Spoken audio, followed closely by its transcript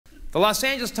The Los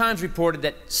Angeles Times reported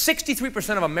that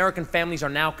 63% of American families are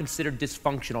now considered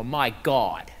dysfunctional. My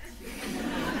God.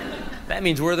 That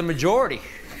means we're the majority.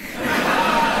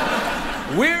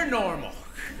 We're normal.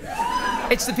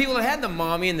 It's the people that had the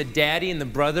mommy and the daddy and the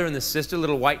brother and the sister,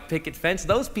 little white picket fence.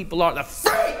 Those people are the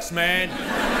freaks, man.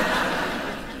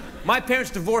 My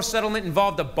parents' divorce settlement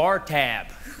involved a bar tab.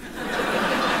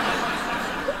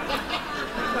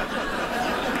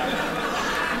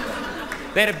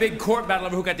 They had a big court battle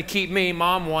over who got to keep me.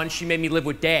 Mom won. She made me live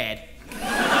with Dad.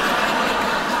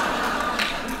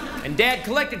 And Dad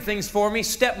collected things for me,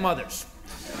 stepmothers.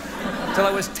 Until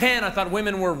I was 10, I thought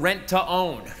women were rent to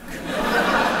own.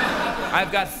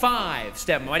 I've got 5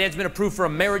 stepmothers. My dad's been approved for a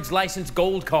marriage license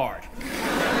gold card.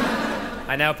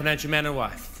 I now pronounce you man and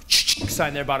wife.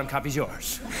 Sign there, bottom copy's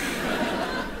yours.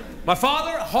 My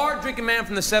father, a hard-drinking man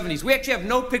from the 70s. We actually have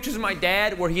no pictures of my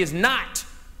dad where he is not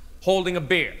holding a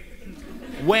beer.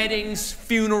 Weddings,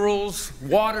 funerals,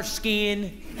 water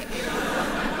skiing,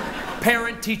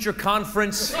 parent-teacher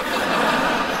conference.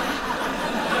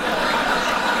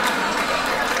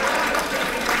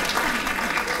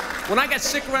 When I got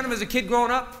sick around him as a kid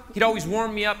growing up, he'd always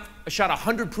warm me up a shot of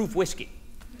 100-proof whiskey.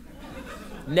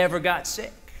 Never got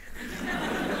sick.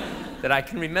 That I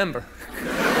can remember.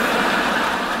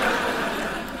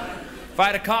 If I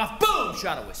had a cough, boom,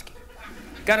 shot of whiskey.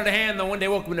 Got out of hand, though. One day I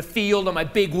woke up in a field on my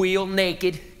big wheel,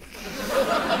 naked.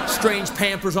 Strange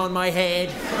Pampers on my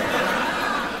head.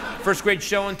 First grade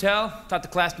show and tell. Taught the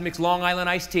class to mix Long Island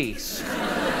iced teas.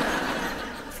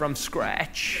 From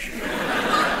scratch.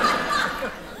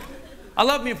 I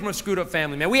love being from a screwed up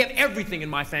family, man. We have everything in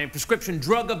my family. Prescription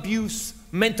drug abuse,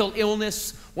 mental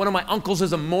illness. One of my uncles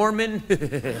is a Mormon.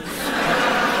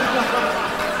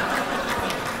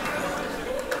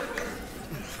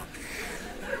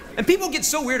 And people get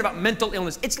so weird about mental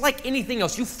illness. It's like anything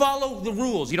else. You follow the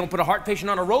rules. You don't put a heart patient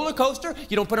on a roller coaster.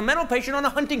 You don't put a mental patient on a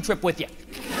hunting trip with you.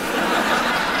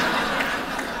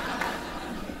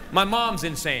 My mom's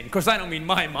insane. Of course, I don't mean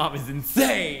my mom is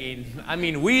insane. I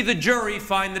mean, we, the jury,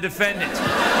 find the defendant.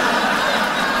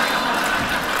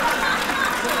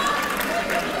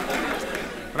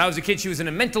 When I was a kid, she was in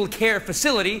a mental care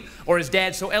facility, or as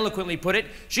Dad so eloquently put it,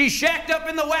 she's shacked up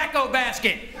in the wacko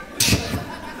basket.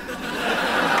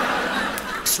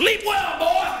 Sleep well,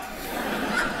 boy!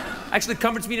 Actually, it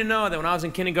comforts me to know that when I was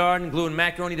in kindergarten gluing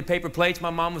macaroni to paper plates, my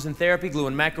mom was in therapy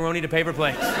gluing macaroni to paper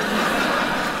plates.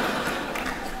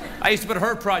 I used to put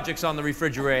her projects on the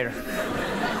refrigerator.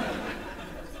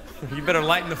 You better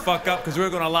lighten the fuck up, because we're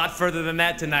going a lot further than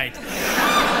that tonight.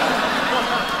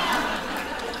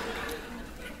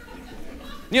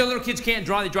 You know, little kids can't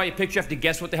draw. They draw you a picture. You have to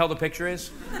guess what the hell the picture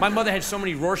is. My mother had so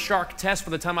many Rorschach tests.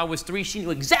 By the time I was 3, she knew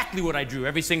exactly what I drew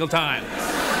every single time.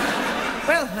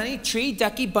 Well, honey, tree,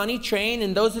 ducky, bunny, train,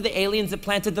 and those are the aliens that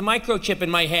planted the microchip in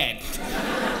my head.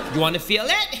 You want to feel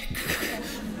it?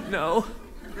 No.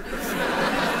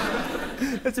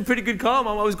 That's a pretty good call,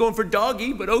 Mom. I was going for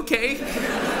doggy, but okay.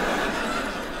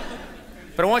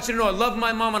 But I want you to know I love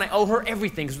my mom and I owe her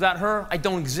everything, because without her, I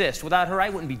don't exist. Without her, I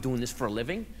wouldn't be doing this for a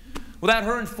living. Without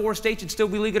her, in 4 states, it'd still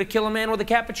be legal to kill a man with a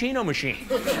cappuccino machine.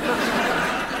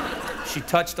 She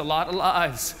touched a lot of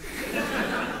lives.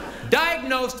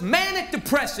 Diagnosed manic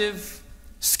depressive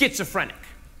schizophrenic.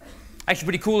 Actually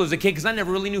pretty cool as a kid, because I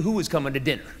never really knew who was coming to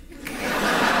dinner.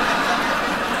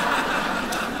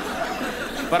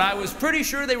 But I was pretty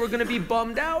sure they were going to be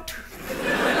bummed out.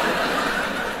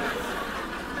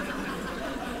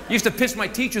 Used to piss my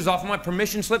teachers off, and my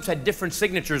permission slips had different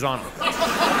signatures on them.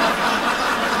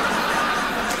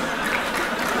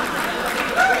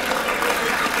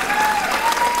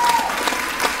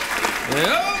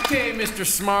 Okay, Mr.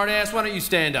 Smartass, why don't you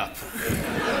stand up?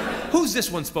 Who's this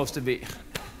one supposed to be?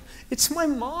 It's my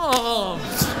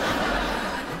mom's.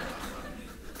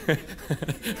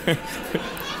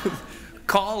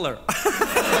 Call her.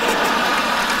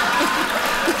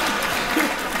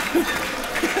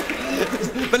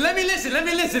 But let me listen.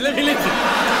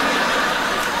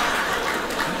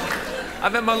 I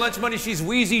bet my lunch money she's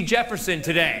Wheezy Jefferson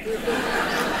today.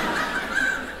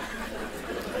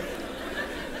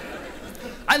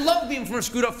 I love being from a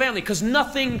screwed up family because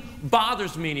nothing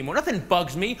bothers me anymore. Nothing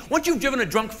bugs me. Once you've driven a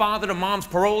drunk father to Mom's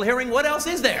parole hearing, what else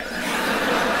is there?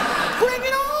 Bring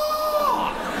it on!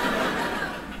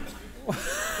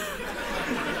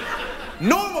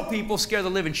 Normal people scare the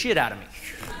living shit out of me.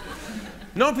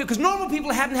 Because normal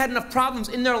people haven't had enough problems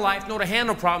in their life nor to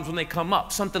handle problems when they come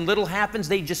up. Something little happens,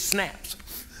 they just snaps.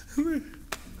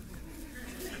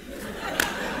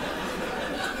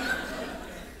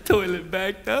 Toilet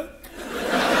backed up.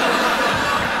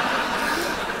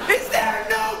 Is there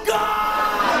no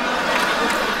God?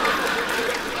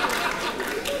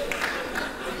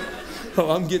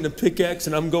 Oh, I'm getting a pickaxe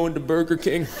and I'm going to Burger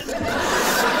King.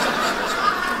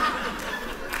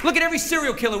 Look at every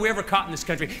serial killer we ever caught in this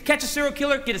country. Catch a serial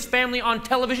killer, get his family on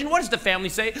television. What does the family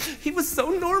say? He was so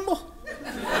normal.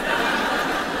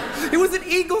 He was an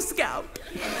Eagle Scout.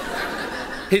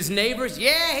 His neighbors,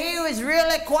 yeah, he was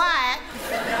really quiet.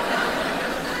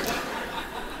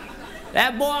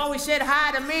 That boy always said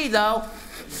hi to me, though.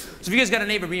 So if you guys got a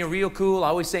neighbor being real cool,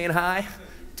 always saying hi,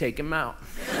 take him out.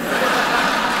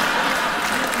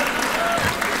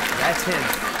 That's him.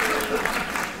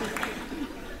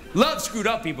 Love screwed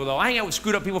up people, though. I hang out with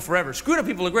screwed up people forever. Screwed up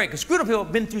people are great, because screwed up people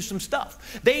have been through some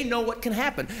stuff. They know what can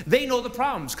happen. They know the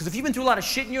problems. Because if you've been through a lot of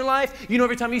shit in your life, you know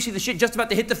every time you see the shit just about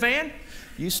to hit the fan,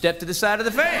 you step to the side of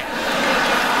the fan.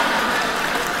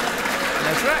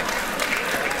 That's right.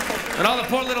 And all the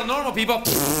poor little normal people,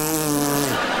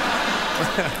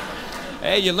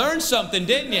 hey, you learned something,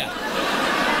 didn't you?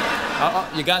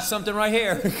 You got something right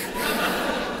here.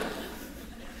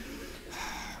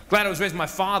 Glad I was raised by my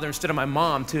father instead of my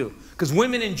mom, too. Because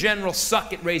women in general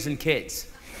suck at raising kids.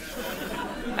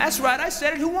 That's right, I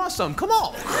said it. Who wants some? Come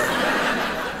on.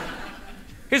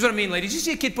 Here's what I mean, ladies. You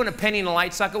see a kid putting a penny in a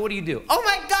light socket, what do? Oh,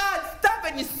 my God, stop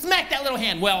it, and you smack that little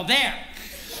hand. Well, there.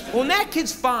 Well, when that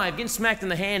kid's 5, getting smacked in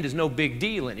the hand is no big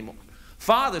deal anymore.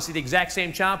 Fathers see the exact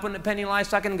same child putting a penny in a light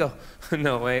socket and go,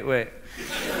 no, wait.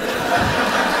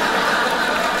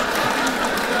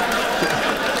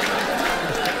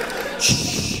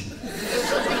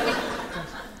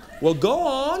 Well, go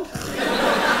on.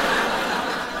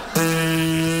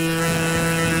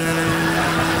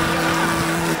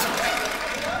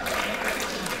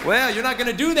 Well, you're not going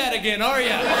to do that again, are you?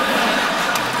 Yeah.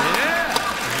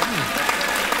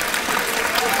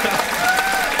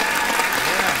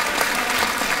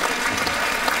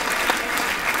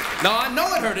 No, I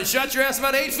know it hurt. It shot your ass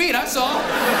about 8 feet, I saw.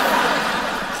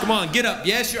 Come on, get up.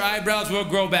 Yes, your eyebrows will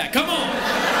grow back. Come on.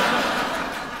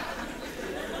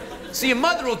 See, a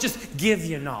mother will just give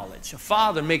you knowledge. A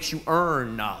father makes you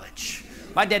earn knowledge.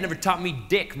 My dad never taught me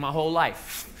dick my whole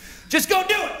life. Just go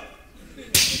do it.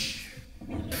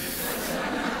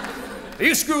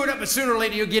 You screw it up, but sooner or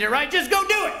later you'll get it right. Just go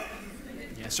do it.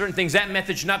 Yeah, certain things that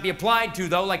method should not be applied to,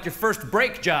 though, like your first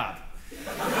brake job.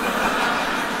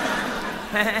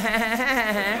 My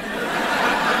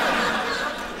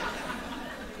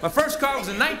first car was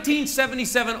a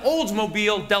 1977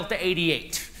 Oldsmobile Delta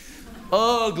 88.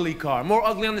 Ugly car. More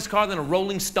ugly on this car than a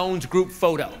Rolling Stones group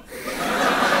photo.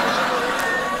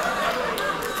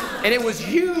 And it was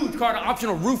huge. Car to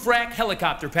optional roof rack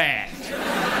helicopter pad.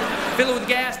 Fill it with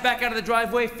gas, back out of the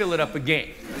driveway, fill it up again.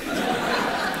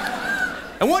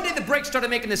 And one day the brakes started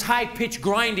making this high-pitched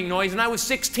grinding noise, and I was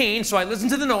 16, so I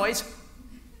listened to the noise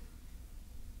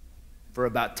for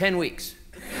about 10 weeks.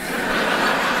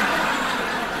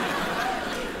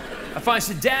 I finally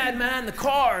said, Dad, man, the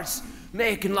car's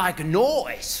making like a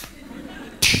noise.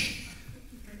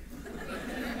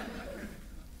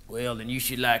 Well, then you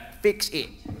should, like, fix it.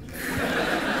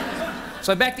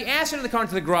 So I back the ass end of the car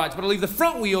into the garage, but I leave the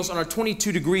front wheels on our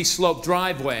 22-degree slope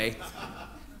driveway,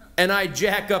 and I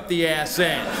jack up the ass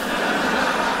end.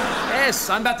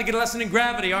 Yes, I'm about to get a lesson in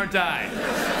gravity, aren't I?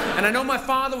 And I know my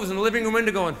father was in the living room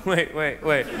window going, wait.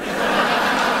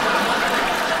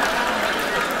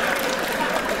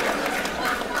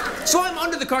 So I'm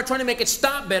under the car trying to make it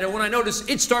stop better when I notice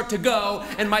it start to go,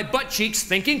 and my butt cheeks,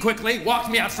 thinking quickly,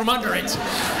 walked me out from under it.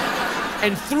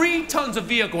 And 3 tons of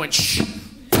vehicle went shh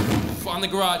on the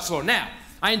garage floor. Now,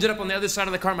 I ended up on the other side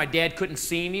of the car. My dad couldn't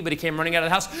see me, but he came running out of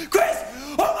the house. Chris!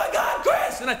 Oh my God,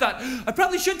 Chris! And I thought, I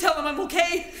probably should tell him I'm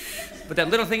okay. But that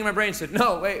little thing in my brain said,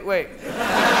 no, wait.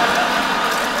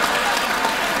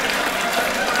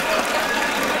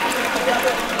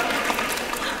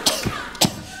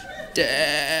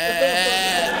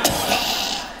 Dad.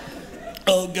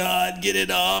 Oh God, get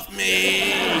it off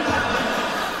me.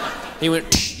 He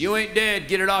went, you ain't dead,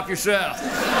 get it off yourself.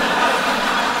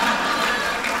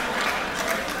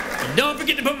 And don't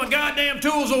forget to put my goddamn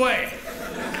tools away.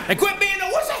 And quit being a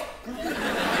wussy.